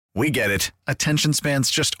We get it. Attention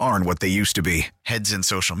spans just aren't what they used to be. Heads in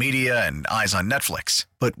social media and eyes on Netflix.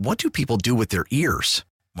 But what do people do with their ears?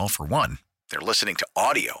 Well, for one, they're listening to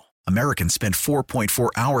audio. Americans spend 4.4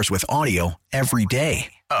 hours with audio every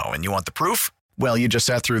day. Oh, and you want the proof? Well, you just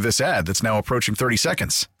sat through this ad that's now approaching 30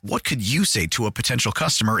 seconds. What could you say to a potential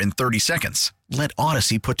customer in 30 seconds? Let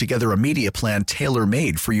Odyssey put together a media plan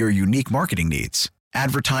tailor-made for your unique marketing needs.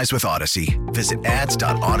 Advertise with Odyssey. Visit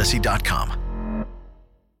ads.odyssey.com.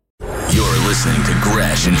 You're listening to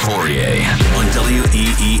Gresh and Fourier on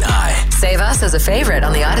WEEI. Save us as a favorite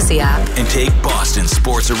on the Odyssey app. And take Boston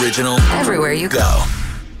Sports Original everywhere you go.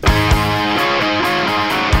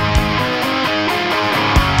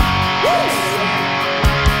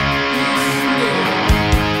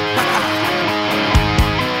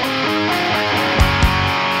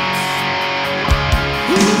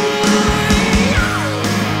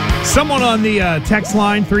 Someone on the text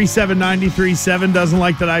line, 37937, doesn't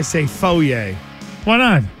like that I say Fourier. Why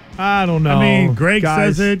not? I don't know. I mean, Greg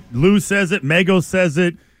guys. says it, Lou says it, Mego says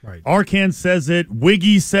it, Right. Arkan says it,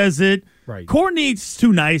 Wiggy says it. Right. Courtney's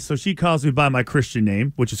too nice, so she calls me by my Christian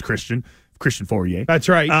name, which is Christian Fourier. That's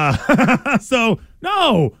right. So,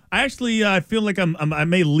 no, I actually feel like I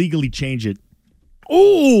may legally change it.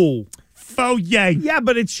 Ooh. Fourier. Yeah,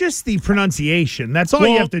 but it's just the pronunciation. That's all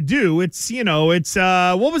you have to do. It's,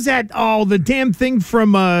 what was that? Oh, the damn thing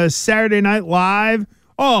from Saturday Night Live.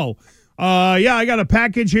 Oh, yeah, I got a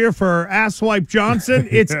package here for Asswipe Johnson.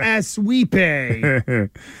 It's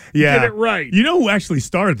Assweepe. Yeah. Get it right. You know who actually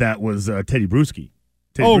started that was Teddy Bruschi.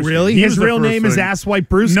 Really? He His was the real first name is one. Asswipe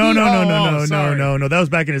Bruschi? No. That was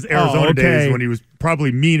back in his Arizona days when he was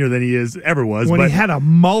probably meaner than he ever was. When but he had a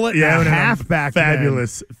mullet and a when half back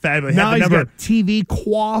fabulous. Now he's got TV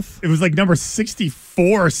quaff. It was like number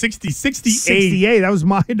 64 or 68. 68. That was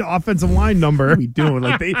my offensive line number. What are we doing?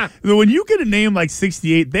 Like when you get a name like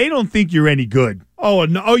 68, they don't think you're any good. Oh,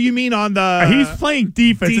 no. Oh, you mean on the... He's playing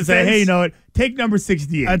defense and say, hey, you know what? Take number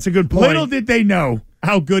 68. That's a good point. Little did they know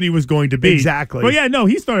how good he was going to be. Exactly. But yeah, no,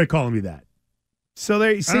 he started calling me that. So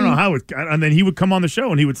there you see. I don't know how it, and then he would come on the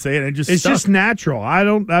show and he would say it and it's just natural. I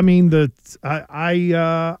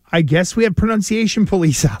guess we have pronunciation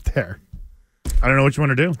police out there. I don't know what you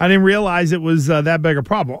want to do. I didn't realize it was that big a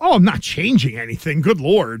problem. Oh, I'm not changing anything. Good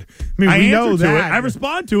Lord. I mean, we know that. I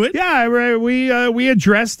respond to it. Yeah, we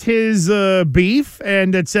addressed his beef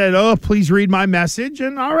and it said, oh, please read my message.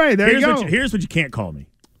 And all right, there you go. Here's what you can't call me.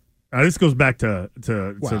 This goes back to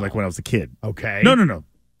like when I was a kid. Okay. No.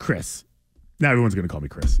 Chris. Now everyone's going to call me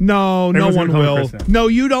Chris. No one will. No,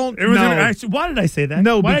 you don't. Why did I say that?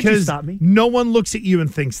 No, why because did you stop me? No one looks at you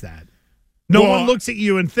and thinks that. No one looks at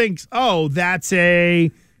you and thinks, oh, that's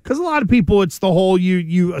because a lot of people, it's the whole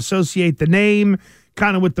you associate the name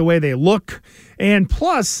kind of with the way they look. And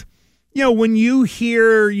plus, when you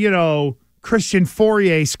hear, Christian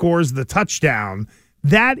Fourier scores the touchdown,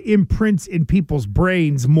 that imprints in people's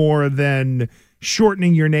brains more than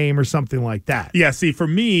shortening your name or something like that. Yeah, see, for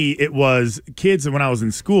me, it was kids when I was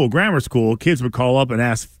in school, grammar school, kids would call up and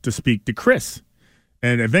ask to speak to Chris.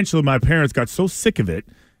 And eventually my parents got so sick of it.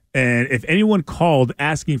 And if anyone called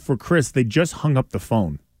asking for Chris, they just hung up the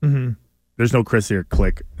phone. Mm-hmm. There's no Chris here.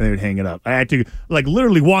 Click. And they would hang it up. I had to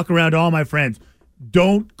literally walk around to all my friends.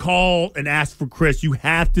 Don't call and ask for Chris. You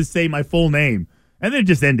have to say my full name. And then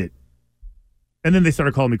just end it. And then they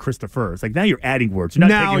started calling me Christopher. It's like, now you're adding words. You're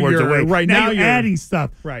not taking words away. Right, now you're adding stuff.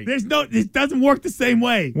 Right. It doesn't work the same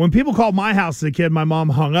way. When people called my house as a kid, my mom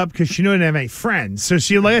hung up because she knew I didn't have any friends. So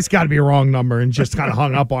she it's got to be a wrong number and just kind of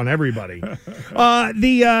hung up on everybody.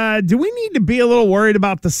 Do we need to be a little worried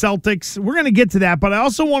about the Celtics? We're going to get to that, but I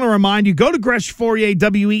also want to remind you, go to Gresh Fourier,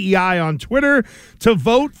 WEEI on Twitter to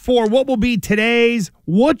vote for what will be today's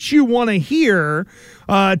What You Want to Hear.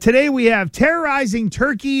 Today we have terrorizing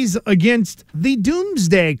turkeys against the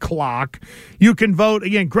doomsday clock. You can vote,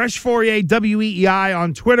 again, Gresh Fourier, WEEI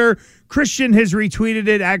on Twitter. Christian has retweeted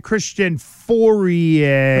it at Christian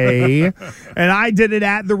Fourier. And I did it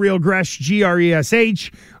at The Real Gresh,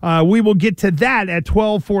 Gresh. We will get to that at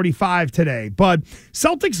 12:45 today. But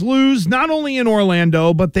Celtics lose not only in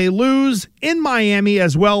Orlando, but they lose in Miami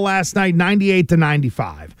as well last night,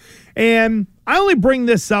 98-95. And I only bring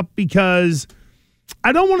this up because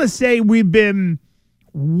I don't want to say we've been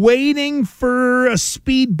waiting for a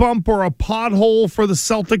speed bump or a pothole for the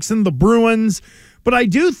Celtics and the Bruins, but I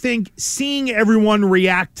do think seeing everyone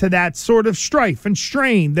react to that sort of strife and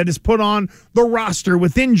strain that is put on the roster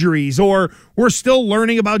with injuries, or we're still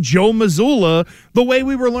learning about Joe Mazzulla the way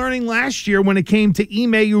we were learning last year when it came to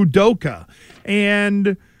Ime Udoka.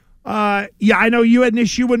 And I know you had an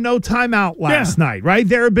issue with no timeout last night, right?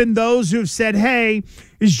 There have been those who have said, hey,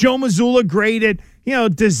 is Joe Mazzulla great at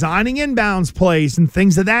designing inbounds plays and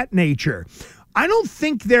things of that nature. I don't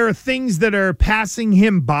think there are things that are passing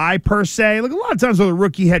him by per se. Like a lot of times with a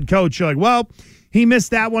rookie head coach, you're like, well, he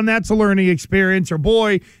missed that one. That's a learning experience. Or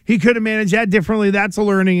boy, he could have managed that differently. That's a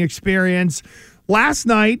learning experience. Last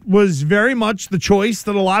night was very much the choice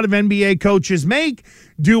that a lot of NBA coaches make.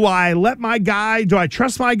 Do I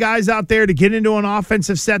trust my guys out there to get into an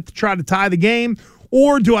offensive set to try to tie the game?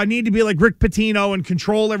 Or do I need to be like Rick Pitino and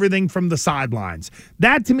control everything from the sidelines?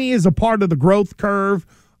 That to me is a part of the growth curve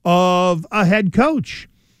of a head coach.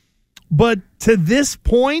 But to this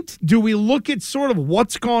point, do we look at sort of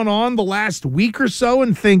what's gone on the last week or so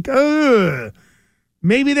and think,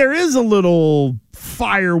 maybe there is a little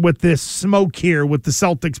fire with this smoke here with the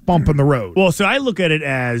Celtics bumping the road? Well, so I look at it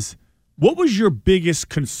as, what was your biggest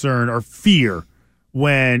concern or fear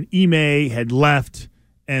when Ime had left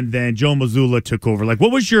and then Joe Mazzulla took over? Like,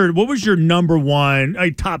 what was your number one,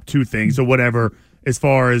 top two things or whatever, as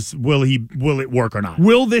far as will it work or not?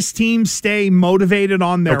 Will this team stay motivated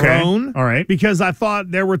on their own? All right. Because I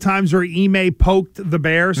thought there were times where Ime poked the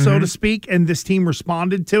bear, so to speak, and this team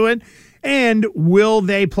responded to it. And will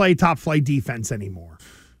they play top flight defense anymore?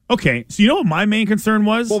 Okay. So you know what my main concern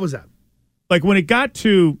was? What was that? Like when it got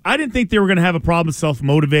to, I didn't think they were going to have a problem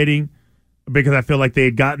self-motivating, because I feel like they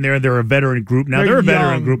had gotten there. They're a veteran group now. They're a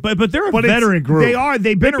veteran group, but they're a veteran group. They are.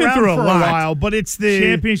 They've been around for a while, but it's the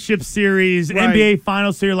championship series, right. NBA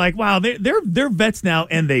Finals. So you're like, wow, they're vets now,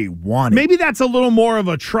 and they want it. Maybe that's a little more of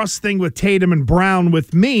a trust thing with Tatum and Brown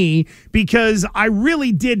with me, because I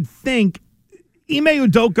really did think Ime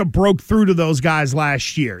Udoka broke through to those guys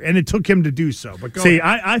last year, and it took him to do so. But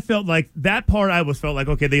I felt like that part. Felt like,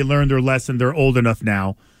 okay, they learned their lesson. They're old enough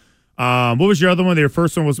now. What was your other one? Their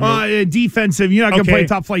first one was defensive. You're not going to play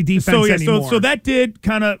top flight defense anymore. So that did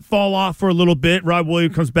kind of fall off for a little bit. Rob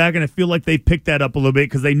Williams comes back, and I feel like they picked that up a little bit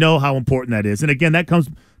because they know how important that is. And again, that comes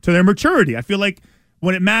to their maturity. I feel like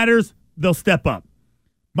when it matters, they'll step up.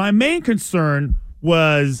 My main concern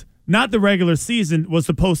was not the regular season, was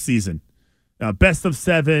the postseason. Best of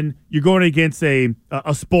 7. You're going against a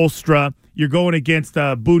Spoelstra. You're going against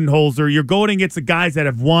Budenholzer. You're going against the guys that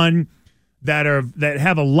have won, that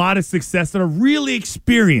have a lot of success, that are really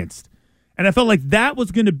experienced. And I felt like that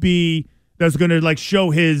was going to like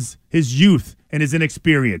show his youth and his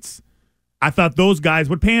inexperience. I thought those guys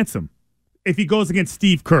would pants him. If he goes against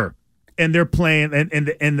Steve Kerr and they're playing and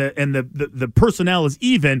the personnel is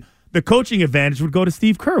even, the coaching advantage would go to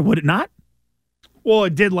Steve Kerr, would it not? Well,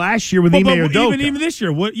 it did last year with Ime Udoka. Even this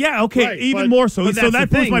year. Yeah, okay, right, even more so. So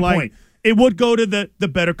that proves my point. It would go to the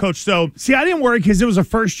better coach. So see, I didn't worry because it was a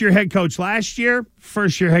first-year head coach last year,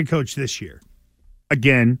 first-year head coach this year.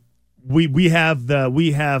 Again, we have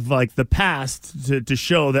like the past to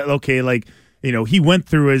show that, okay, like, he went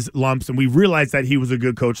through his lumps, and we realized that he was a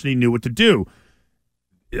good coach and he knew what to do.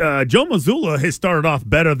 Joe Mazzulla has started off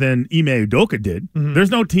better than Ime Udoka did. Mm-hmm. There's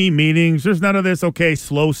no team meetings. There's none of this,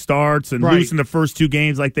 slow starts and losing the first 2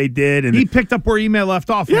 games like they did. And he picked up where Ime left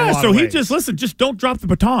off. Yeah, so he just don't drop the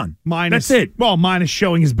baton. That's it. Well, minus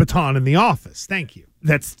showing his baton in the office. Thank you.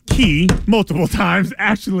 That's key multiple times.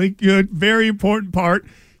 Actually, good, very important part.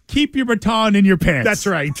 Keep your baton in your pants. That's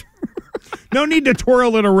right. No need to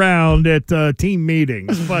twirl it around at team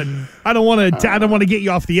meetings, but I don't want to get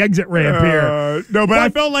you off the exit ramp here. No, but I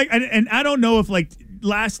felt like, and I don't know if like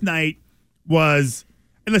last night was.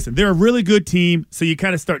 And listen, they're a really good team, so you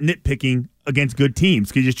kind of start nitpicking against good teams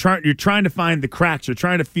because you're trying to find the cracks. You're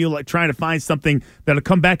trying to find something that'll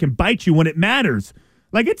come back and bite you when it matters.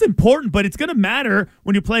 Like, it's important, but it's going to matter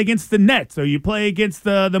when you play against the Nets, or you play against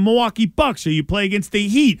the Milwaukee Bucks, or you play against the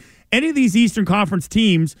Heat. Any of these Eastern Conference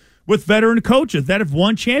teams with veteran coaches that have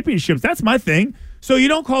won championships. That's my thing. So you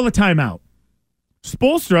don't call a timeout.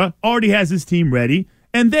 Spoelstra already has his team ready,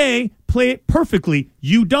 and they play it perfectly.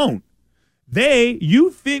 You don't.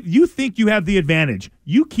 You think you have the advantage.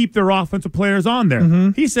 You keep their offensive players on there.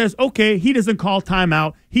 Mm-hmm. He says, okay, he doesn't call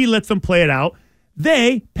timeout. He lets them play it out.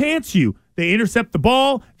 They pants you. They intercept the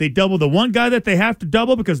ball. They double the one guy that they have to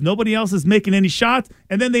double because nobody else is making any shots,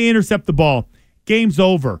 and then they intercept the ball. Game's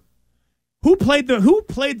over. Who played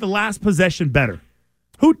the last possession better?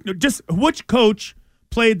 Which coach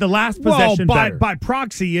played the last possession better? By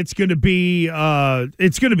proxy, it's going to be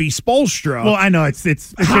Spoelstra. Well, I know it's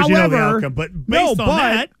because you know the outcome, but based on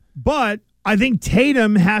that, but I think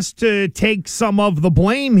Tatum has to take some of the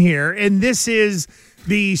blame here, and this is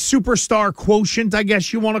the superstar quotient, I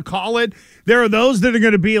guess you want to call it. There are those that are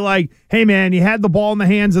going to be like, "Hey, man, you had the ball in the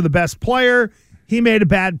hands of the best player. he made a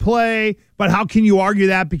bad play, but how can you argue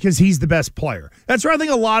that because he's the best player? That's where I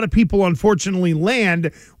think a lot of people unfortunately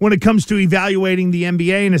land when it comes to evaluating the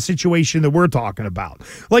NBA in a situation that we're talking about.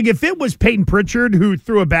 Like if it was Peyton Pritchard who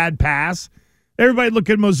threw a bad pass, everybody look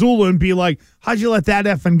at Mazzulla and be like, how'd you let that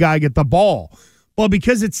effing guy get the ball? Well,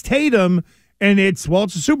 because it's Tatum and it's a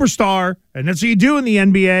superstar, and that's what you do in the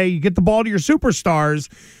NBA. You get the ball to your superstars.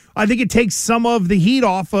 I think it takes some of the heat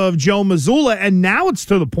off of Joe Mazzulla, and now it's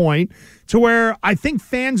to the point to where I think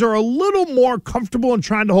fans are a little more comfortable in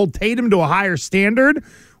trying to hold Tatum to a higher standard,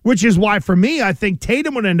 which is why, for me, I think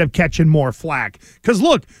Tatum would end up catching more flack. Because,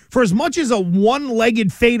 look, for as much as a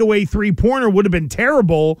one-legged fadeaway three-pointer would have been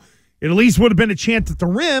terrible, it at least would have been a chance at the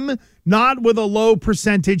rim, not with a low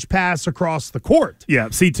percentage pass across the court. Yeah,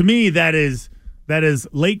 see, to me, that is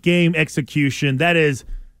late-game execution. That is,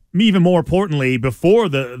 even more importantly, before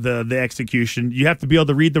the execution, you have to be able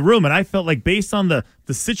to read the room. And I felt like based on the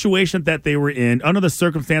situation that they were in, under the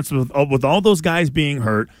circumstances with all those guys being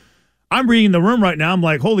hurt, I'm reading the room right now. I'm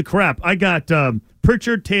like, holy crap. I got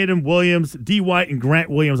Pritchard, Tatum, Williams, D. White, and Grant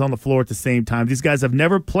Williams on the floor at the same time. These guys have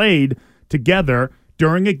never played together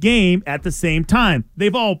during a game at the same time.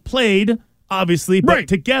 They've all played, obviously, but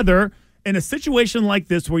together in a situation like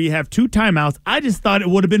this where you have two timeouts, I just thought it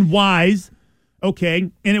would have been wise, okay,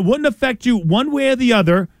 and it wouldn't affect you one way or the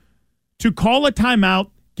other, to call a timeout,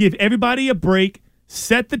 give everybody a break,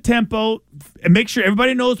 set the tempo, and make sure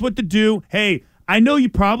everybody knows what to do. Hey, I know you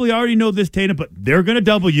probably already know this, Tatum, but they're going to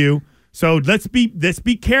double you. So let's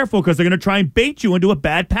be careful because they're going to try and bait you into a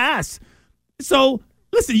bad pass. So,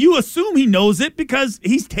 listen, you assume he knows it because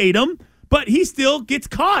he's Tatum, but he still gets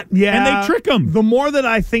caught, and they trick him. The more that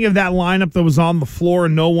I think of that lineup that was on the floor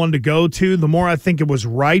and no one to go to, the more I think it was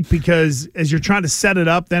right, because as you're trying to set it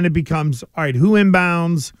up, then it becomes, all right, who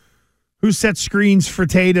inbounds, who sets screens for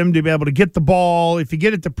Tatum to be able to get the ball? If you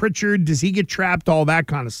get it to Pritchard, does he get trapped? All that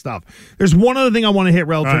kind of stuff. There's one other thing I want to hit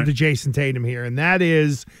relative to Jason Tatum here, and that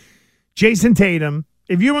is Jason Tatum,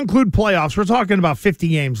 if you include playoffs, we're talking about 50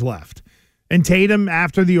 games left. And Tatum,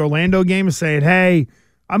 after the Orlando game, is saying, hey,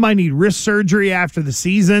 I might need wrist surgery after the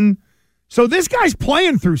season. So this guy's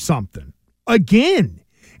playing through something again.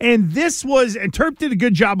 And Terp did a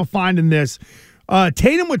good job of finding this.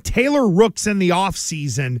 Tatum with Taylor Rooks in the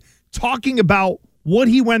offseason talking about what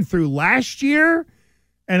he went through last year.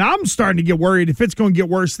 And I'm starting to get worried if it's going to get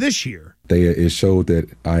worse this year. It showed that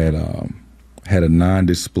I had a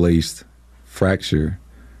non-displaced fracture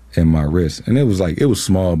in my wrist. And it was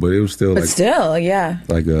small, but it was still But still, yeah.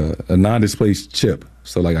 Like a non-displaced chip.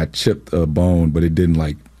 So, like, I chipped a bone, but it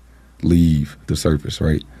didn't, leave the surface,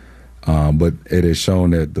 right? But it has shown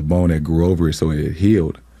that the bone that grew over it, so it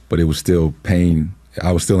healed, but it was still pain.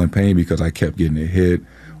 I was still in pain because I kept getting it hit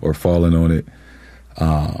or falling on it.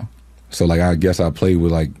 So, I guess I played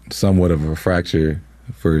with, somewhat of a fracture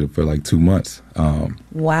for 2 months.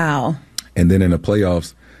 Wow. And then in the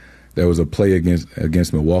playoffs, there was a play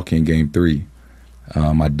against Milwaukee in Game 3. I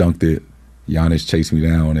dunked it. Giannis chased me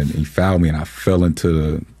down and he fouled me, and I fell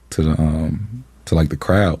into the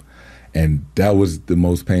crowd, and that was the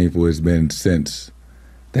most painful it's been since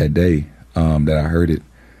that day that I heard it,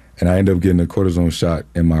 and I ended up getting a cortisone shot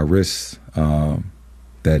in my wrist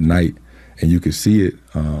that night, and you could see it.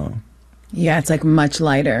 Yeah, it's much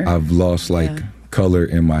lighter. I've lost color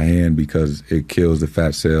in my hand because it kills the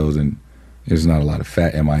fat cells, and there's not a lot of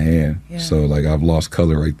fat in my hand, so I've lost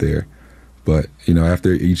color right there. But,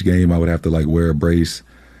 after each game, I would have to, wear a brace,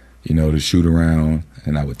 to shoot around,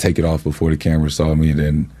 and I would take it off before the camera saw me, and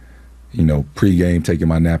then, pre-game, taking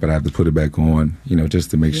my nap, and I have to put it back on, just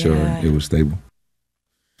to make sure it was stable.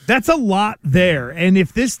 That's a lot there. And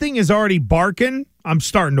if this thing is already barking, I'm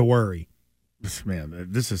starting to worry. Man,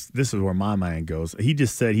 this is where my mind goes. He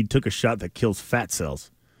just said he took a shot that kills fat cells.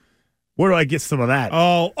 Where do I get some of that?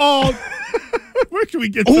 Oh. Where can we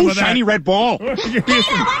get some of that? Shiny red ball.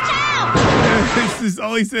 This is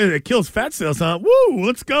all he said. It kills fat cells, huh? Woo,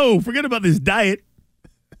 let's go. Forget about this diet.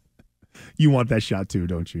 You want that shot too,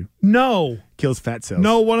 don't you? No. Kills fat cells.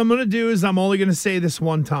 No, what I'm going to do is I'm only going to say this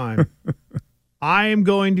one time. I am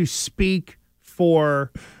going to speak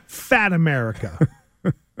for Fat America.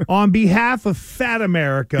 On behalf of Fat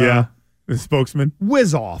America. Yeah. The spokesman.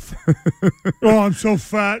 Whiz off. Oh, I'm so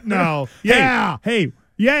fat now. Yeah. Hey.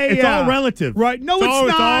 Yeah, it's all relative. Right. No, it's not.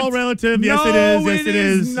 It's all relative. Yes, it is. Yes, it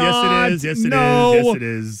is. Yes, it is. Yes, it is. Yes, it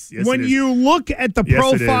is. Yes, when you look at the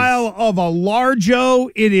profile of a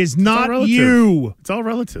large-o, it is not you. It's all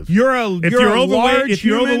relative. If you're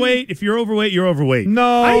overweight, you're overweight.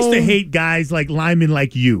 No. I used to hate guys like linemen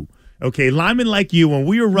like you. Okay, linemen like you, when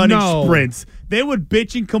we were running sprints, they would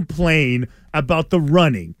bitch and complain about the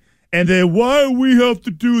running. And then, why do we have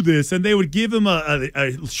to do this? And they would give him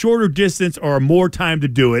a shorter distance or more time to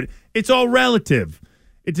do it. It's all relative.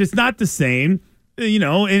 It's just not the same,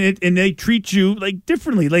 and they treat you like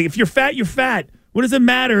differently. Like if you're fat, you're fat. What does it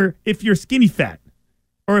matter if you're skinny fat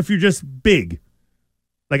or if you're just big?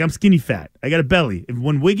 Like I'm skinny fat. I got a belly.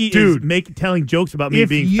 When Wiggy is telling jokes about me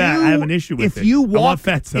being fat, I have an issue with it. I want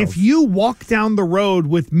fat cells. If you walk down the road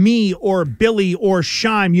with me or Billy or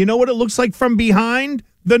Shime, you know what it looks like from behind?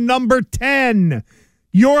 The number 10.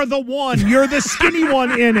 You're the one. You're the skinny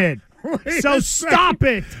one in it. So stop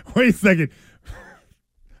it. Wait a second.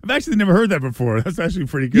 I've actually never heard that before. That's actually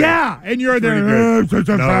pretty good. Yeah, and you're there. Oh,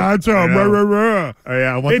 yeah,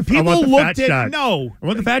 I want the fat shot. No. I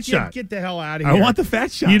want the fat shot. Get the hell out of here. I want the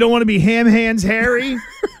fat shot. You don't want to be ham hands Harry?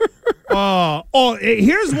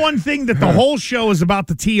 Here's one thing that the whole show is about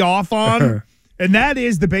to tee off on, and that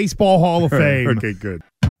is the Baseball Hall of Fame. Okay, good.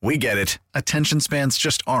 We get it. Attention spans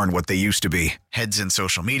just aren't what they used to be. Heads in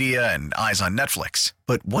social media and eyes on Netflix.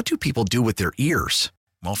 But what do people do with their ears?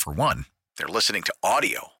 Well, for one, they're listening to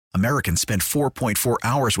audio. Americans spend 4.4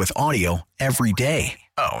 hours with audio every day.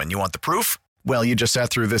 Oh, and you want the proof? Well, you just sat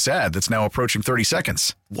through this ad that's now approaching 30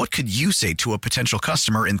 seconds. What could you say to a potential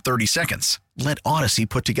customer in 30 seconds? Let Odyssey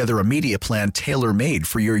put together a media plan tailor-made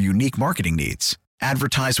for your unique marketing needs.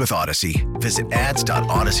 Advertise with Odyssey. Visit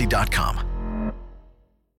ads.odyssey.com.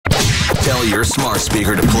 Tell your smart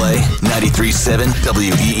speaker to play 93.7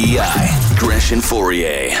 WEEI. Gresh and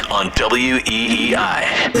Fourier on WEEI.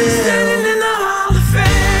 Standing in the Hall of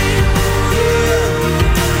Fame,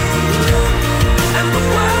 and the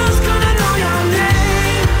world's gonna know your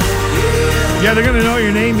name. Yeah, they're going to know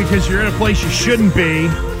your name because you're in a place you shouldn't be.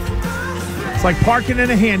 It's like parking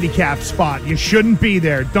in a handicap spot. You shouldn't be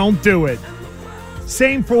there. Don't do it.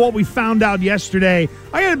 Same for what we found out yesterday.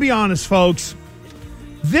 I got to be honest, folks.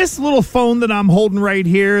 This little phone that I'm holding right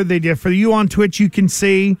here, for you on Twitch, you can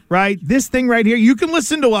see, right? This thing right here, you can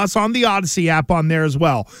listen to us on the Odyssey app on there as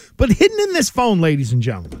well. But hidden in this phone, ladies and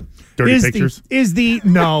gentlemen, dirty pictures?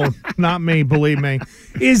 No, not me, believe me,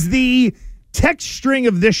 is the text string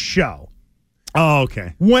of this show. Oh,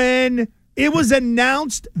 okay. When it was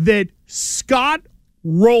announced that Scott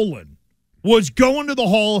Rowland was going to the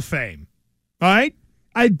Hall of Fame, all right?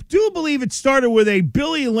 I do believe it started with a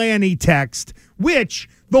Billy Lanny text, which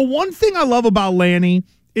the one thing I love about Lanny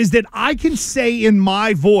is that I can say in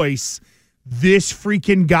my voice, this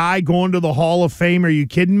freaking guy going to the Hall of Fame, are you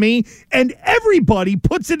kidding me? And everybody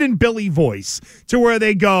puts it in Billy voice to where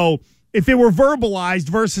they go, if it were verbalized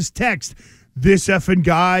versus text, this effing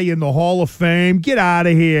guy in the Hall of Fame, get out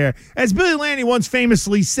of here. As Billy Lanny once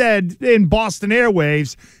famously said in Boston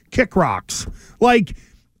Airwaves, kick rocks. Like,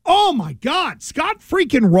 oh, my God, Scott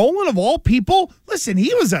freaking Rowland of all people. Listen,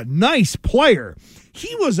 he was a nice player.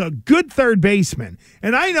 He was a good third baseman.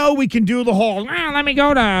 And I know we can do the whole, let me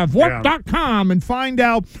go to VORP.com and find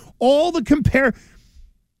out all the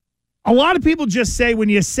A lot of people just say when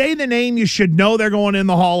you say the name, you should know they're going in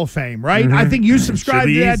the Hall of Fame, right? Mm-hmm. I think you subscribe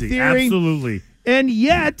to that theory. Absolutely. And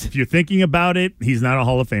yet, if you're thinking about it, he's not a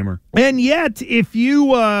Hall of Famer. And yet, if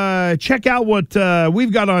you check out what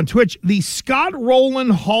we've got on Twitch, the Scott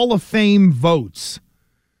Rowland Hall of Fame votes.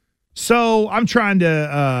 So I'm trying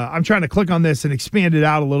to click on this and expand it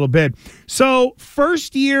out a little bit. So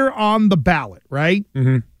first year on the ballot, right?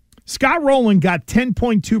 Mm-hmm. Scott Rowland got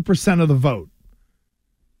 10.2% of the vote.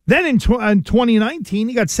 Then in 2019,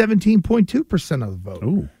 he got 17.2% of the vote.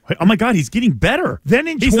 Ooh. Oh, my God, he's getting better. Then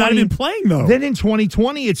he's not even playing, though. Then in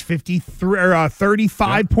 2020, it's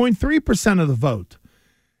 35.3% of the vote.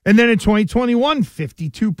 And then in 2021,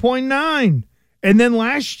 52.9%. And then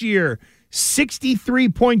last year,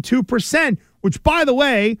 63.2%, which, by the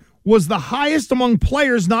way, was the highest among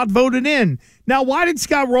players not voted in. Now, why did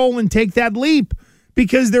Scott Rowland take that leap?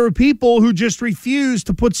 Because there were people who just refused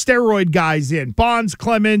to put steroid guys in. Bonds,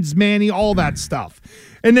 Clemens, Manny, all that stuff.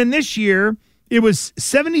 And then this year, it was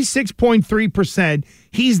 76.3%.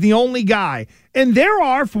 He's the only guy. And there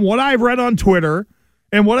are, from what I've read on Twitter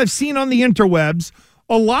and what I've seen on the interwebs,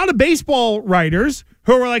 a lot of baseball writers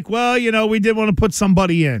who are like, well, we did want to put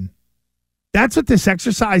somebody in. That's what this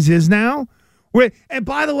exercise is now. And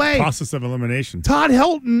by the way, process of elimination. Todd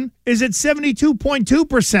Helton is at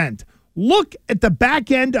 72.2%. Look at the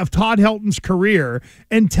back end of Todd Helton's career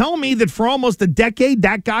and tell me that for almost a decade,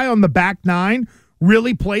 that guy on the back nine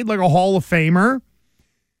really played like a Hall of Famer.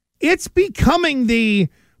 It's becoming we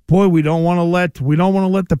don't want to let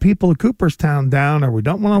the people of Cooperstown down, or we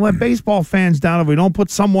don't want to let baseball fans down if we don't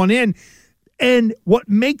put someone in. And what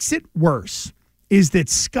makes it worse is that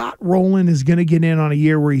Scott Rowland is going to get in on a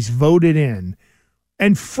year where he's voted in.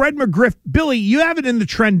 And Fred McGriff, Billy, you have it in the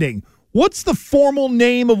trending. What's the formal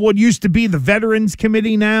name of what used to be the Veterans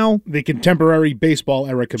Committee now? The Contemporary Baseball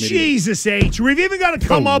Era Committee. Jesus H. We've even got to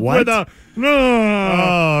come up what? with a.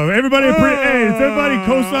 Everybody, hey, does everybody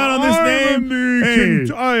co-sign on this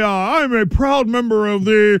name? I'm a proud member of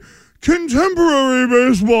the Contemporary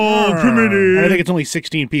Baseball Committee. I think it's only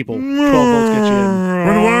 16 people. 12 votes get you in.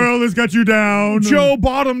 For the world has got you down. Joe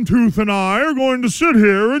Bottomtooth and I are going to sit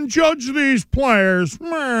here and judge these players.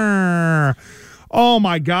 Oh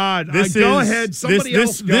my God! Go ahead. Somebody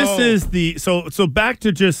else go. This is the so back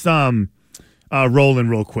to just Roland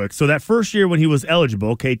real quick. So that first year when he was eligible,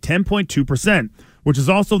 okay, 10.2%, which is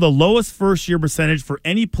also the lowest first year percentage for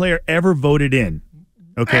any player ever voted in.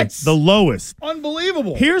 Okay, That's the lowest.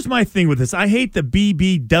 Unbelievable. Here's my thing with this. I hate the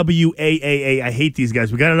BBWAAA. I hate these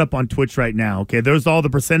guys. We got it up on Twitch right now. Okay, there's all the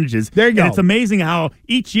percentages. There you go. And it's amazing how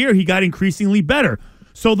each year he got increasingly better.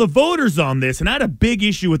 So the voters on this, and I had a big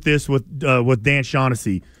issue with this with Dan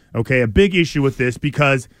Shaughnessy. Okay, a big issue with this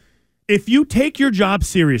because if you take your job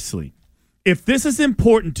seriously, if this is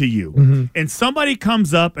important to you, and somebody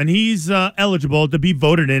comes up and he's eligible to be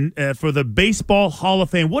voted in for the Baseball Hall of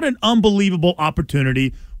Fame, what an unbelievable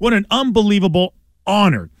opportunity. What an unbelievable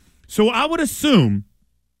honor. So I would assume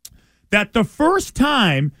that the first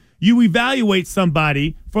time you evaluate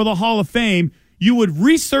somebody for the Hall of Fame, you would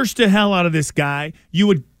research the hell out of this guy. You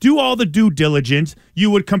would do all the due diligence. You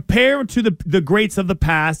would compare him to the greats of the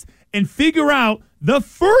past and figure out the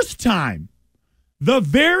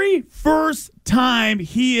very first time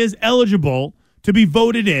he is eligible to be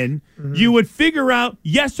voted in, you would figure out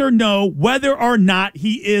yes or no whether or not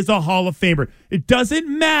he is a Hall of Famer. It doesn't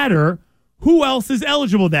matter who else is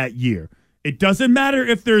eligible that year. It doesn't matter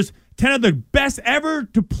if there's 10 of the best ever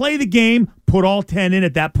to play the game, put all 10 in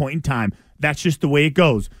at that point in time. That's just the way it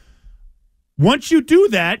goes. Once you do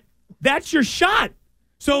that, that's your shot.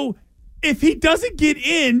 So if he doesn't get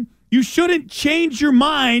in, you shouldn't change your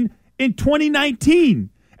mind in 2019.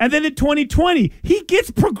 And then in 2020, he gets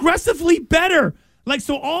progressively better. Like,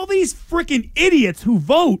 so all these freaking idiots who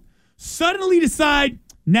vote suddenly decide,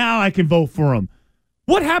 now I can vote for him.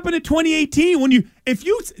 What happened in 2018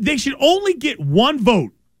 they should only get one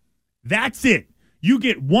vote. That's it. You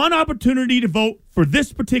get one opportunity to vote for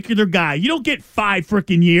this particular guy. You don't get 5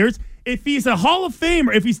 freaking years. If he's a Hall of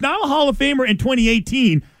Famer, if he's not a Hall of Famer in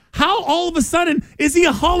 2018, how all of a sudden is he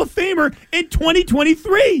a Hall of Famer in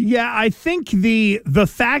 2023? Yeah, I think the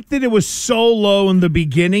fact that it was so low in the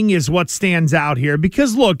beginning is what stands out here.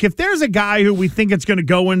 Because, look, if there's a guy who we think it's going to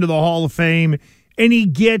go into the Hall of Fame and he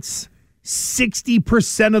gets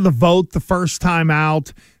 60% of the vote the first time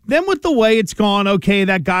out, then with the way it's gone, okay,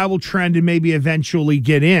 that guy will trend and maybe eventually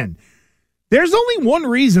get in. There's only one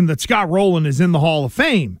reason that Scott Rowland is in the Hall of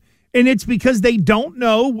Fame, and it's because they don't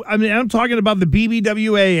know. I mean, I'm talking about the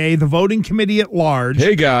BBWAA, the voting committee at large.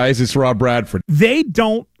 Hey, guys, it's Rob Bradford. They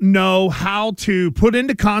don't know how to put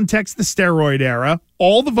into context the steroid era.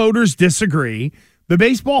 All the voters disagree. The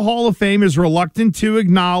Baseball Hall of Fame is reluctant to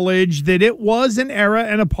acknowledge that it was an era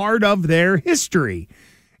and a part of their history.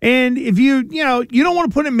 And if you don't want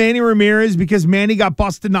to put in Manny Ramirez because Manny got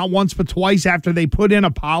busted not once but twice after they put in a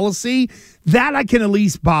policy, that I can at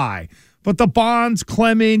least buy. But the Bonds,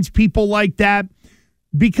 Clemens, people like that,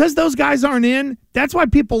 because those guys aren't in, that's why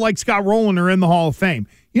people like Scott Rowland are in the Hall of Fame.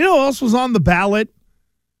 You know who else was on the ballot?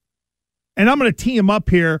 And I'm going to tee him up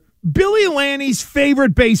here. Billy Lanny's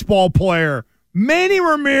favorite baseball player, Manny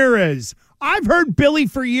Ramirez. I've heard Billy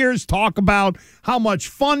for years talk about how much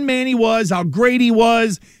fun Manny was, how great he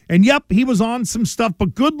was. And yep, he was on some stuff.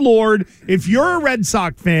 But good Lord, if you're a Red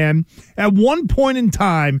Sox fan, at one point in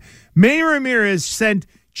time, Manny Ramirez sent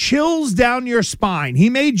chills down your spine. He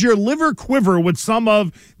made your liver quiver with some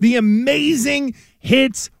of the amazing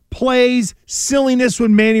hits, plays, silliness with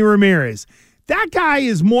Manny Ramirez. That guy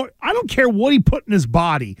is more, I don't care what he put in his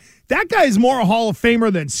body. That guy is more a Hall of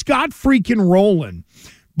Famer than Scott freaking Rowland.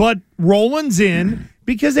 But Rowland's in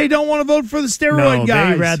because they don't want to vote for the steroid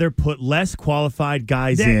guys. They'd rather put less qualified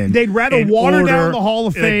guys in. They'd rather water down the Hall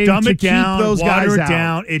of Fame dumb to it down, keep those guys water it out.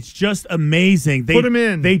 down. It's just amazing. Put them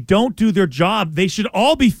in. They don't do their job. They should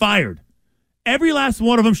all be fired. Every last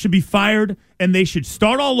one of them should be fired, and they should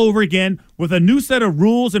start all over again with a new set of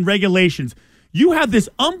rules and regulations. You have this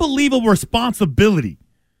unbelievable responsibility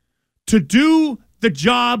to do the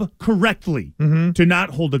job correctly, to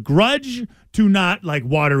not hold a grudge, to not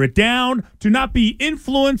water it down, to not be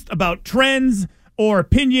influenced about trends or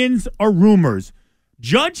opinions or rumors.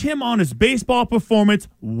 Judge him on his baseball performance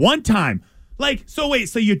one time. So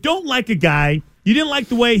you don't like a guy, you didn't like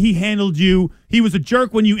the way he handled you, he was a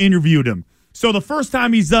jerk when you interviewed him. So the first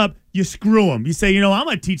time he's up, you screw him. You say, I'm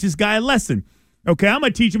going to teach this guy a lesson. Okay, I'm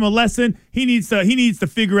going to teach him a lesson. He needs to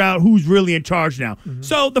figure out who's really in charge now. Mm-hmm.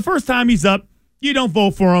 So the first time he's up, you don't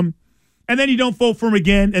vote for him. And then you don't vote for him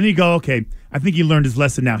again. And then you go, okay, I think he learned his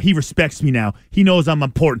lesson now. He respects me now. He knows I'm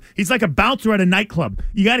important. He's like a bouncer at a nightclub.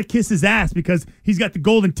 You got to kiss his ass because he's got the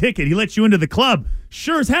golden ticket. He lets you into the club.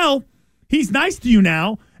 Sure as hell, he's nice to you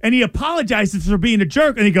now. And he apologizes for being a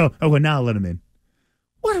jerk. And you go, oh, well, now I'll let him in.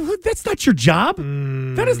 What? That's not your job.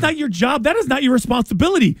 That is not your job. That is not your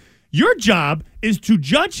responsibility. Your job is to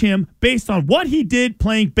judge him based on what he did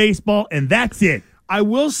playing baseball, and that's it. I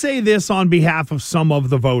will say this on behalf of some of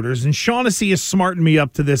the voters, and Shaughnessy has smartened me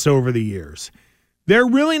up to this over the years. They're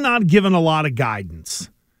really not given a lot of guidance.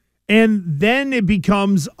 And then it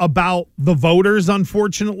becomes about the voters,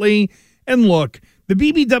 unfortunately. And look, the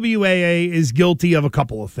BBWAA is guilty of a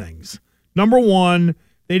couple of things. Number one,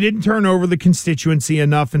 they didn't turn over the constituency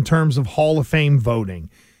enough in terms of Hall of Fame voting.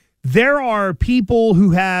 There are people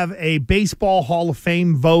who have a baseball Hall of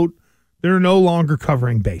Fame vote that are no longer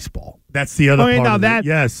covering baseball. That's the other part of it.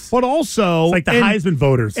 Yes. But also, It's like the Heisman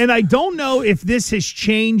voters. and I don't know if this has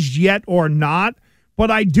changed yet or not,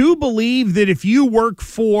 but I do believe that if you work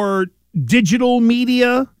for digital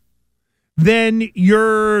media, then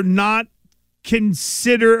you're not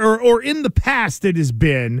considered, or in the past it has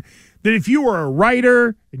been, that if you were a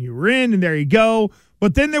writer and you were in and there you go,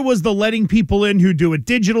 but then there was the letting people in who do it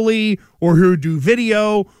digitally or who do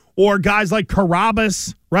video, or guys like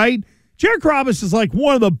Carabas, right? Jared Carabas is like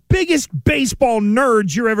one of the biggest baseball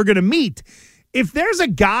nerds you're ever going to meet. If there's a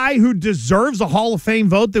guy who deserves a Hall of Fame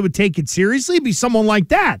vote that would take it seriously, it'd be someone like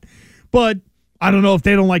that. But I don't know if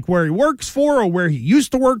they don't like where he works for or where he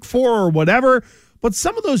used to work for or whatever. But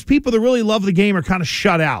some of those people that really love the game are kind of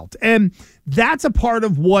shut out. And that's a part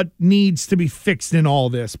of what needs to be fixed in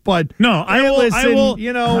all this. But no, I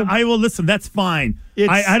will listen. That's fine.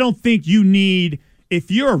 I don't think you need,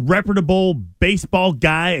 if you're a reputable baseball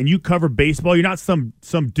guy and you cover baseball, you're not some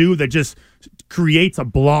dude that just creates a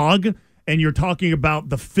blog and you're talking about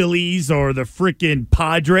the Phillies or the freaking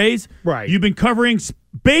Padres. Right. You've been covering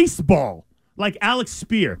baseball. Like Alex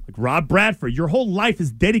Spear, like Rob Bradford, your whole life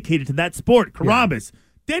is dedicated to that sport. Carabas,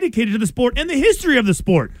 dedicated to the sport and the history of the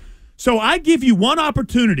sport. So I give you one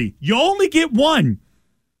opportunity. You only get one.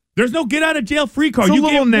 There's no get out of jail free card. It's You a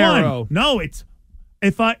little get narrow. one. No,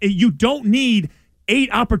 you don't need 8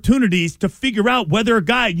 opportunities to figure out whether a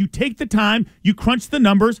guy, you take the time, you crunch the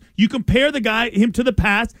numbers, you compare him to the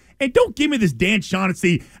past, and don't give me this Dan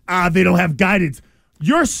Shaughnessy, they don't have guidance.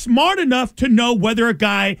 You're smart enough to know whether a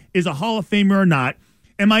guy is a Hall of Famer or not.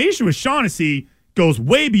 And my issue with Shaughnessy goes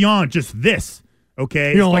way beyond just this.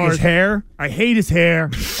 Okay, you don't like his hair? I hate his hair.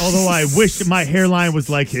 Although I wish that my hairline was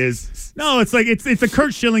like his. No, it's like it's a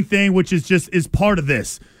Curt Schilling thing, which is part of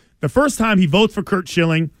this. The first time he votes for Curt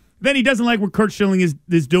Schilling, then he doesn't like what Curt Schilling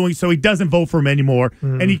is doing, so he doesn't vote for him anymore.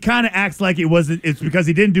 And he kind of acts like it's because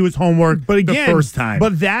he didn't do his homework the first time.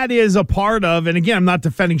 But that is a part of, and again, I'm not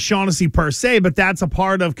defending Shaughnessy per se, but that's a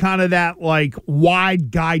part of kind of that like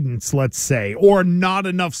wide guidance, let's say, or not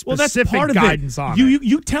enough specific that's part of guidance it. on it.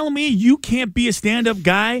 You tell me you can't be a stand-up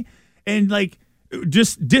guy and like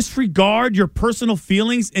just disregard your personal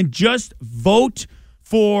feelings and just vote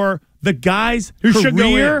for the guy's Who career. should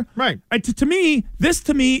go in. Right. To me, this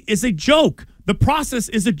is a joke. The process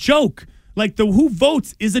is a joke. Like the who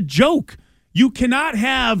votes is a joke. You cannot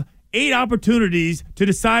have 8 opportunities to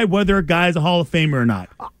decide whether a guy is a Hall of Famer or not.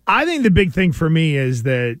 I think the big thing for me is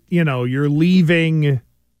that, you're leaving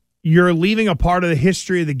a part of the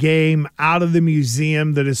history of the game out of the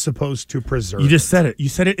museum that is supposed to preserve. You just said it. You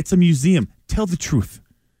said it. It's a museum. Tell the truth.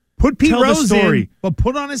 Put Pete Tell the Rose story. in, but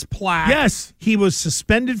put on his plaque. Yes. He was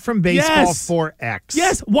suspended from baseball Yes. for X.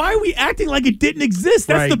 Yes. Why are we acting like it didn't exist?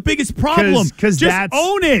 That's Right. the biggest problem. Because Just that's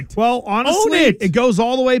own it. Well, honestly, Own it. it goes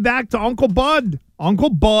all the way back to Uncle Bud.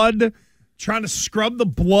 Uncle Bud trying to scrub the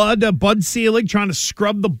blood, Bud Selig trying to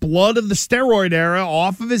scrub the blood of the steroid era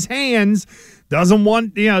off of his hands. Doesn't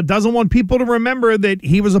want people to remember that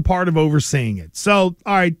he was a part of overseeing it. So,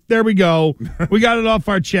 all right, there we go. We got it off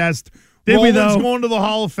our chest. Did we, Roland's though? going to the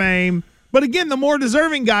Hall of Fame. But again, the more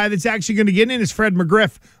deserving guy that's actually going to get in is Fred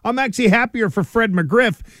McGriff. I'm actually happier for Fred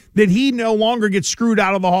McGriff that he no longer gets screwed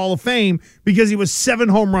out of the Hall of Fame because he was 7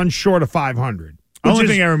 home runs short of 500. The only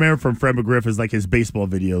thing I remember from Fred McGriff is like his baseball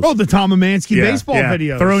videos. Oh, the Tom Amansky baseball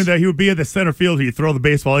videos. He would be at the center field. He'd throw the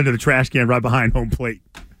baseball into the trash can right behind home plate.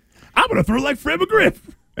 I'm going to throw like Fred McGriff.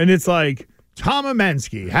 And it's like, Tom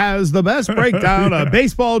Amansky has the best breakdown of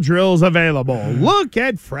baseball drills available. Look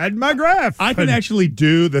at Fred McGriff. I can actually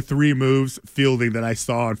do the 3 moves fielding that I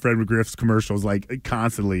saw on Fred McGriff's commercials like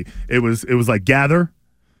constantly. It was like gather.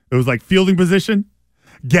 It was like fielding position,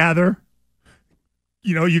 gather,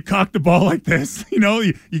 you cock the ball like this.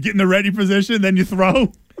 You get in the ready position, then you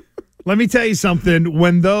throw. Let me tell you something.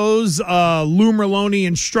 When those Lou Merloni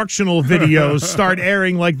instructional videos start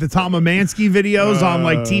airing like the Tom Amansky videos on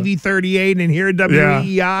like TV 38 and here at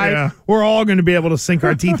WEEI, we're all going to be able to sink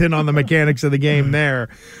our teeth in on the mechanics of the game there.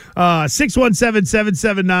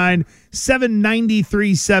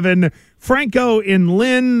 617-779-7937. Franco in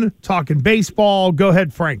Lynn talking baseball. Go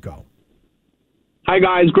ahead, Franco. Hi,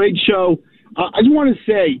 guys. Great show. I just want to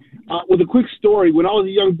say, with a quick story, when I was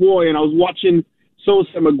a young boy and I was watching Sosa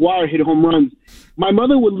and McGuire hit home runs, my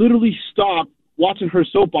mother would literally stop watching her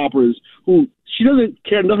soap operas, who she doesn't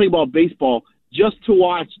care nothing about baseball, just to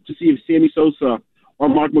watch to see if Sammy Sosa or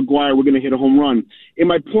Mark McGuire were going to hit a home run. And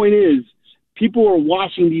my point is, people were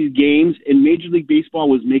watching these games, and Major League Baseball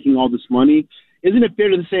was making all this money. Isn't it fair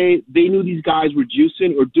to say they knew these guys were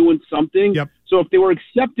juicing or doing something? Yep. So if they were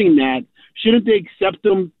accepting that, shouldn't they accept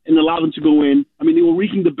them and allow them to go in? I mean, they were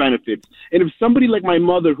reaping the benefits. And if somebody like my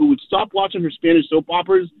mother, who would stop watching her Spanish soap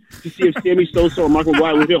operas to see if Sammy Sosa or Mark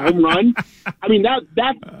McGuire would hit a home run, I mean,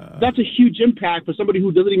 that's a huge impact for somebody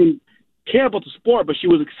who doesn't even care about the sport, but she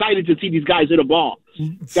was excited to see these guys hit a ball.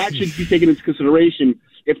 That should be taken into consideration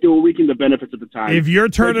if they were reaping the benefits at the time. If you're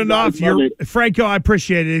turning off Franco, I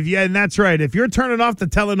appreciate it. And that's right. If you're turning off the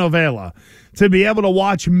telenovela to be able to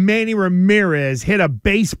watch Manny Ramirez hit a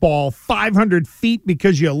baseball 500 feet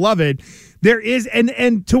because you love it, there is,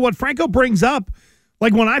 and to what Franco brings up,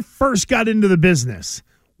 like when I first got into the business,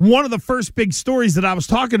 one of the first big stories that I was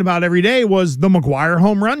talking about every day was the McGuire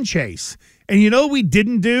home run chase. And you know what we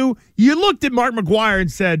didn't do? You looked at Mark McGuire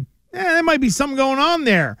and said, there might be something going on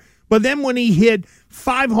there. But then when he hit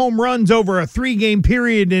 5 home runs over a 3-game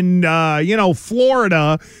period in,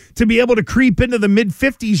 Florida to be able to creep into the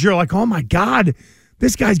mid-50s, you're like, oh, my God,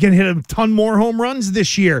 this guy's going to hit a ton more home runs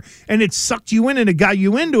this year. And it sucked you in and it got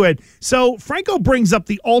you into it. So Franco brings up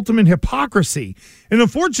the ultimate hypocrisy. And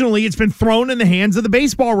unfortunately, it's been thrown in the hands of the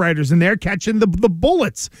baseball writers, and they're catching the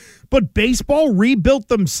bullets. But baseball rebuilt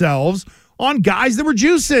themselves on guys that were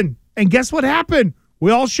juicing. And guess what happened? We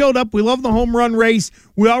all showed up. We love the home run race.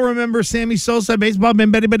 We all remember Sammy Sosa, baseball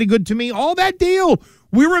been very, very good to me. All that deal.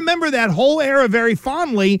 We remember that whole era very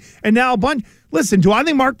fondly. And now a bunch. Listen, do I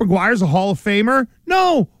think Mark McGuire's a Hall of Famer?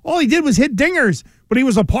 No. All he did was hit dingers. But he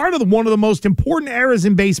was a part of one of the most important eras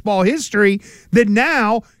in baseball history that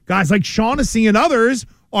now guys like Shaughnessy and others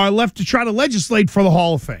are left to try to legislate for the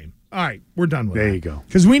Hall of Fame. All right, we're done with that. There you go.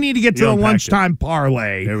 Because we need to get to the lunchtime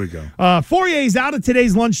parlay. There we go. Fourier's out of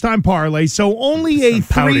today's lunchtime parlay, so only a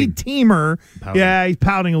 3-teamer. Yeah, he's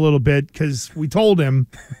pouting a little bit because we told him.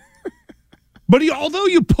 But although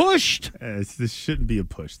you pushed. This shouldn't be a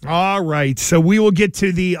push. All right, so we will get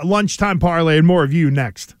to the lunchtime parlay and more of you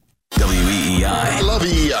next. WEEI. I love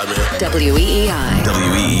EEI, man. WEEI.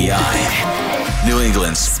 WEEI. New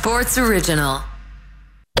England's Sports Original.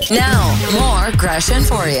 Now, more Gresh and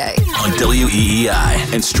Fourier. On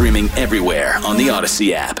WEEI and streaming everywhere on the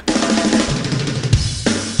Odyssey app.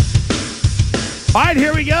 All right,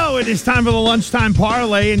 here we go. It is time for the lunchtime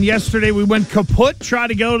parlay. And yesterday we went kaput, tried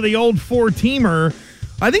to go to the old 4-teamer.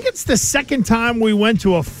 I think it's the second time we went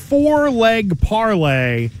to a 4-leg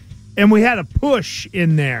parlay and we had a push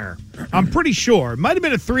in there. I'm pretty sure. It might have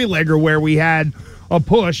been a 3-legger where we had a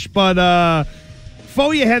push, but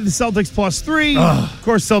Foya had the Celtics +3. Of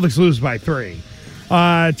course, Celtics lose by 3.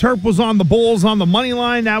 Terp was on the Bulls on the money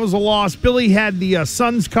line. That was a loss. Billy had the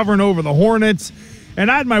Suns covering over the Hornets. And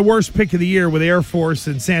I had my worst pick of the year with Air Force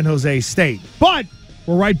and San Jose State. But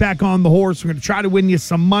we're right back on the horse. We're going to try to win you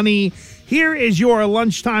some money. Here is your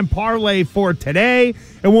lunchtime parlay for today.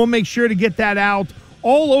 And we'll make sure to get that out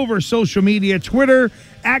all over social media, Twitter,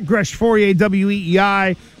 at Gresh Fourier,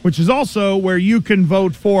 WEEI, which is also where you can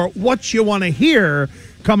vote for what you want to hear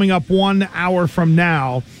coming up 1 hour from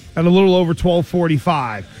now at a little over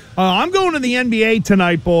 12:45. I'm going to the NBA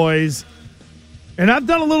tonight, boys. And I've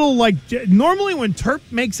done a little, normally when Terp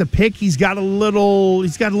makes a pick, he's got a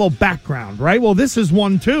little background, right? Well, this is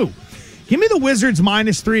one, too. Give me the Wizards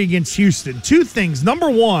 -3 against Houston. 2 things. Number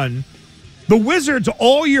one, the Wizards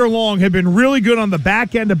all year long have been really good on the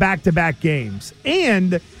back end of back-to-back games.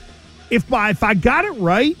 And if I got it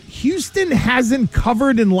right, Houston hasn't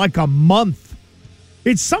covered in a month.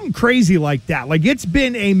 It's something crazy like that. It's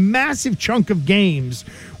been a massive chunk of games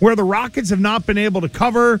where the Rockets have not been able to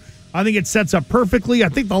cover. I think it sets up perfectly. I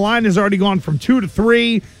think the line has already gone from 2 to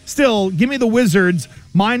 3. Still, give me the Wizards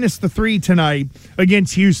 -3 tonight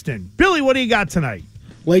against Houston. Billy, what do you got tonight?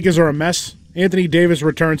 Lakers are a mess. Anthony Davis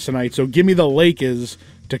returns tonight, so give me the Lakers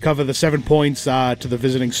to cover the 7 points to the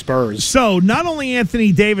visiting Spurs. So not only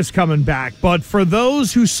Anthony Davis coming back, but for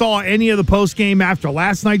those who saw any of the postgame after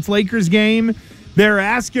last night's Lakers game, They're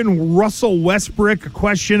asking Russell Westbrook a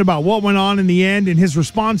question about what went on in the end, and his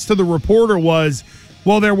response to the reporter was,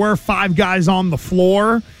 well, there were 5 guys on the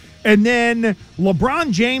floor. And then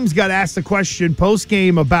LeBron James got asked a question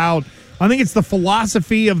post-game about, I think it's the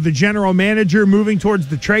philosophy of the general manager moving towards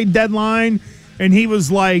the trade deadline. And he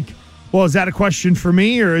was like, well, is that a question for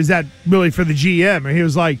me or is that really for the GM? And he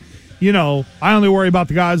was like, I only worry about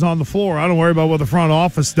the guys on the floor. I don't worry about what the front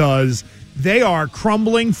office does. They are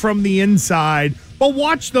crumbling from the inside. But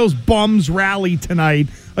watch those bums rally tonight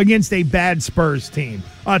against a bad Spurs team.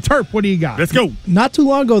 Terp, what do you got? Let's go. Not too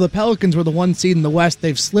long ago, the Pelicans were the 1 seed in the West.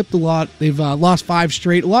 They've slipped a lot. They've lost 5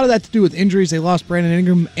 straight. A lot of that to do with injuries. They lost Brandon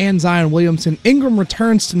Ingram and Zion Williamson. Ingram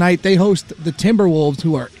returns tonight. They host the Timberwolves,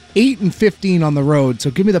 who are 8-15 on the road.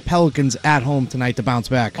 So give me the Pelicans at home tonight to bounce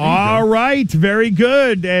back. All right, very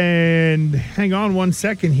good. And hang on 1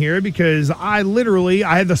 second here, because I had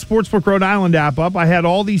the Sportsbook Rhode Island app up. I had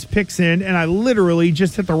all these picks in, and I literally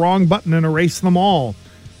just hit the wrong button and erased them all.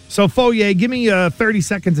 So, Fourier, give me 30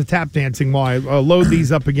 seconds of tap dancing while I load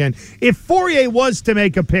these up again. If Fourier was to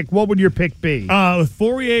make a pick, what would your pick be? If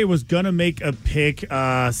Fourier was going to make a pick,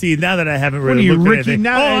 see, now that I haven't really What are you, looked at Ricky? anything.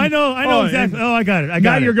 Now, I know exactly. Oh, I got it.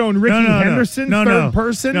 Now you're going Ricky Henderson, third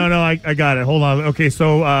person? No, I got it. Hold on. Okay,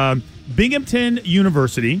 so Binghamton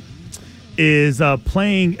University is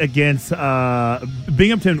playing against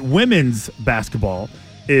Binghamton women's basketball.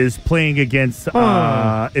 Is playing against Vermont.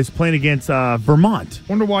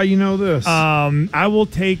 Wonder why you know this. I will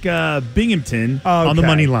take Binghamton on the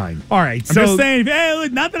money line. All right, I'm just saying. Hey,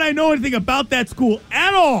 look, not that I know anything about that school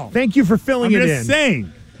at all. Thank you for filling it in. I'm just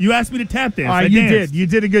saying. You asked me to tap dance. You did. You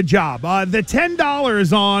did a good job. The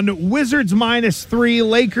 $10 on Wizards -3,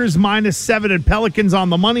 Lakers -7, and Pelicans on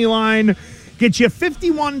the money line get you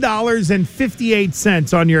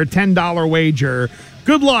 $51.58 on your $10 wager.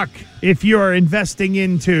 Good luck if you're investing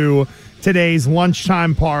into today's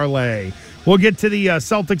lunchtime parlay. We'll get to the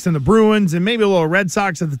Celtics and the Bruins and maybe a little Red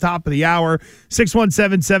Sox at the top of the hour.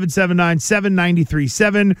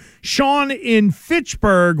 617-779-7937. Sean in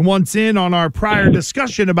Fitchburg wants in on our prior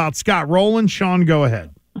discussion about Scott Rowland. Sean, go ahead.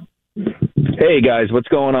 Hey, guys. What's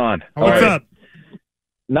going on? What's up?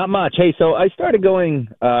 Not much. Hey, so I started going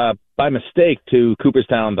by mistake to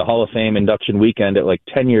Cooperstown, the Hall of Fame induction weekend at like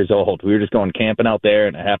 10 years old. We were just going camping out there,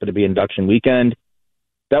 and it happened to be induction weekend.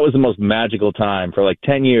 That was the most magical time. For like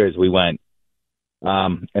 10 years we went.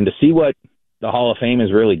 And to see what the Hall of Fame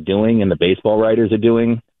is really doing and the baseball writers are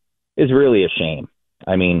doing is really a shame.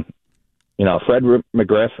 I mean, Fred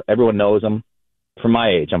McGriff, everyone knows him. From my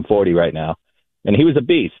age, I'm 40 right now. And he was a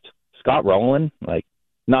beast. Scott Rowland, like,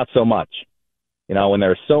 not so much. When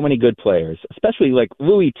there are so many good players, especially like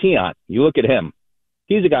Louis Tiant, you look at him.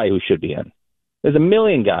 He's a guy who should be in. There's a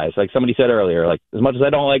million guys, like somebody said earlier, like as much as I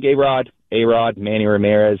don't like A-Rod, Manny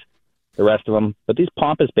Ramirez, the rest of them, but these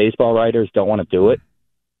pompous baseball writers don't want to do it.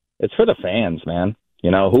 It's for the fans, man.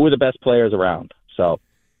 Who are the best players around? So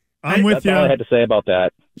I'm with you. That's all I had to say about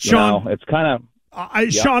that. Sean, it's kind of...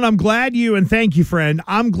 Sean, I'm glad and thank you, friend.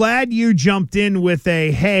 I'm glad you jumped in with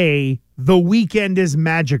hey, the weekend is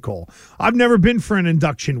magical. I've never been for an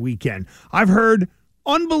induction weekend. I've heard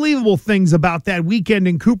unbelievable things about that weekend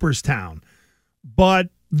in Cooperstown. But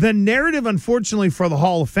the narrative, unfortunately, for the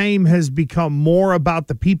Hall of Fame has become more about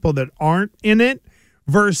the people that aren't in it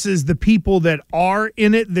versus the people that are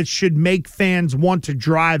in it that should make fans want to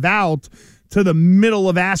drive out to the middle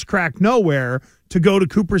of ass-crack nowhere to go to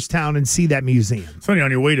Cooperstown and see that museum. It's funny,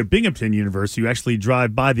 on your way to Binghamton University, you actually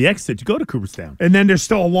drive by the exit to go to Cooperstown. And then there's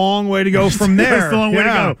still a long way to go from there. There's still a long way to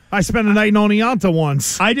go. I spent a night in Oneonta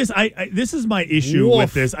once. This is my issue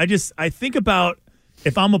with this. I think about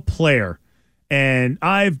if I'm a player and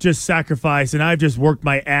I've just sacrificed and I've just worked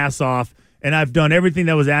my ass off and I've done everything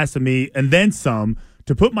that was asked of me and then some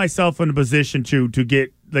to put myself in a position to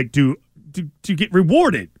get to get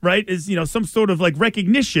rewarded, right? Is some sort of like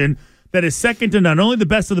recognition that is second to none, only the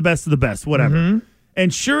best of the best of the best, whatever. Mm-hmm.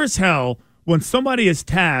 And sure as hell, when somebody is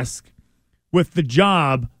tasked with the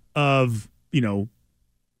job of,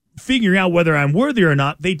 figuring out whether I'm worthy or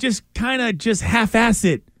not, they just kind of just half-ass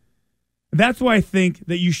it. That's why I think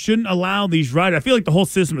that you shouldn't allow these writers. I feel like the whole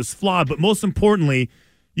system is flawed, but most importantly,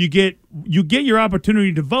 you get your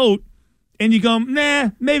opportunity to vote, and you go, nah,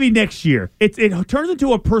 maybe next year. It turns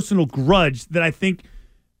into a personal grudge that I think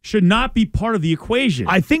should not be part of the equation.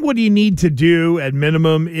 I think what you need to do at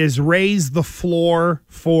minimum is raise the floor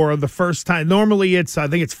for the first time. Normally I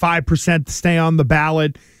think it's 5% to stay on the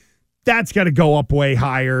ballot. That's got to go up way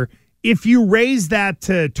higher. If you raise that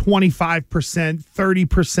to 25%,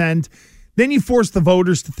 30%, then you force the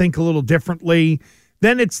voters to think a little differently.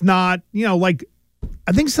 Then it's not, like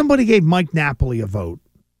I think somebody gave Mike Napoli a vote.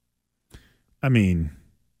 I mean,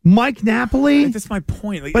 Mike Napoli. that's my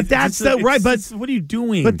point. Like, But that's the right. But what are you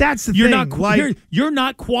doing? But that's the you're thing. Not, you're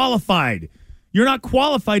not qualified. You're not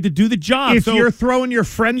qualified to do the job. If you're throwing your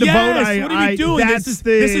friend to vote, what are you doing? This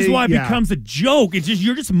is why it becomes a joke. It's just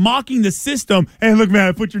you're just mocking the system. Hey, look, man,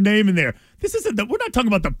 I put your name in there. This isn't. We're not talking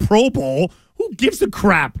about the Pro Bowl. Who gives a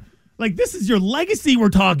crap? Like, this is your legacy we're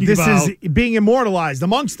talking about. This is being immortalized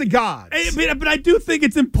amongst the gods. But I do think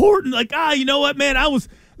it's important. Like, you know what, man?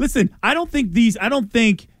 Listen, I don't think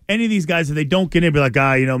any of these guys, if they don't get in, be like,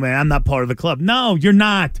 you know, man, I'm not part of the club. No, you're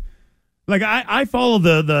not. Like, I follow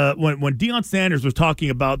when Deion Sanders was talking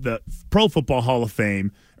about the Pro Football Hall of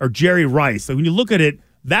Fame or Jerry Rice. So when you look at it,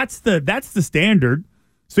 that's the standard.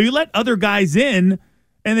 So you let other guys in,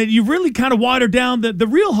 and then you really kind of water down the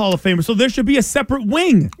real Hall of Famers. So there should be a separate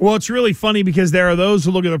wing. Well, it's really funny because there are those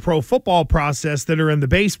who look at the pro football process that are in the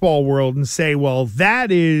baseball world and say, well,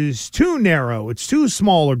 that is too narrow. It's too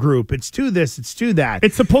small a group. It's too this. It's too that.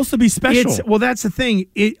 It's supposed to be special. Well, that's the thing.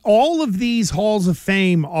 All of these halls of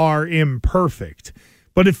fame are imperfect.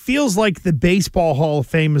 But it feels like the Baseball Hall of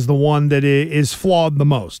Fame is the one that is flawed the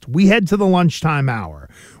most. We head to the lunchtime hour.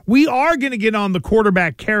 We are going to get on the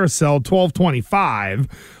quarterback carousel,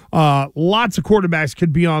 12:25. Lots of quarterbacks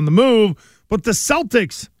could be on the move. But the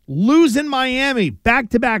Celtics lose in Miami.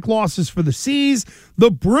 Back-to-back losses for the C's.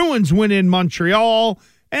 The Bruins win in Montreal.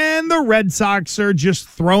 And the Red Sox are just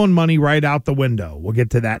throwing money right out the window. We'll get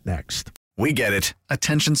to that next. We get it.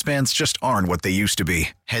 Attention spans just aren't what they used to be.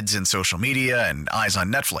 Heads in social media and eyes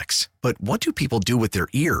on Netflix. But what do people do with their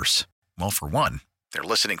ears? Well, for one, they're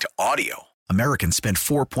listening to audio. Americans spend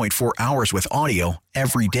 4.4 hours with audio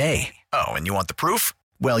every day. Oh, and you want the proof?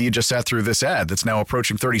 Well, you just sat through this ad that's now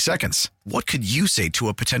approaching 30 seconds. What could you say to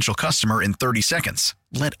a potential customer in 30 seconds?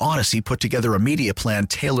 Let Odyssey put together a media plan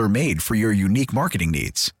tailor-made for your unique marketing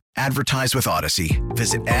needs. Advertise with Odyssey.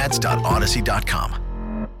 Visit ads.odyssey.com.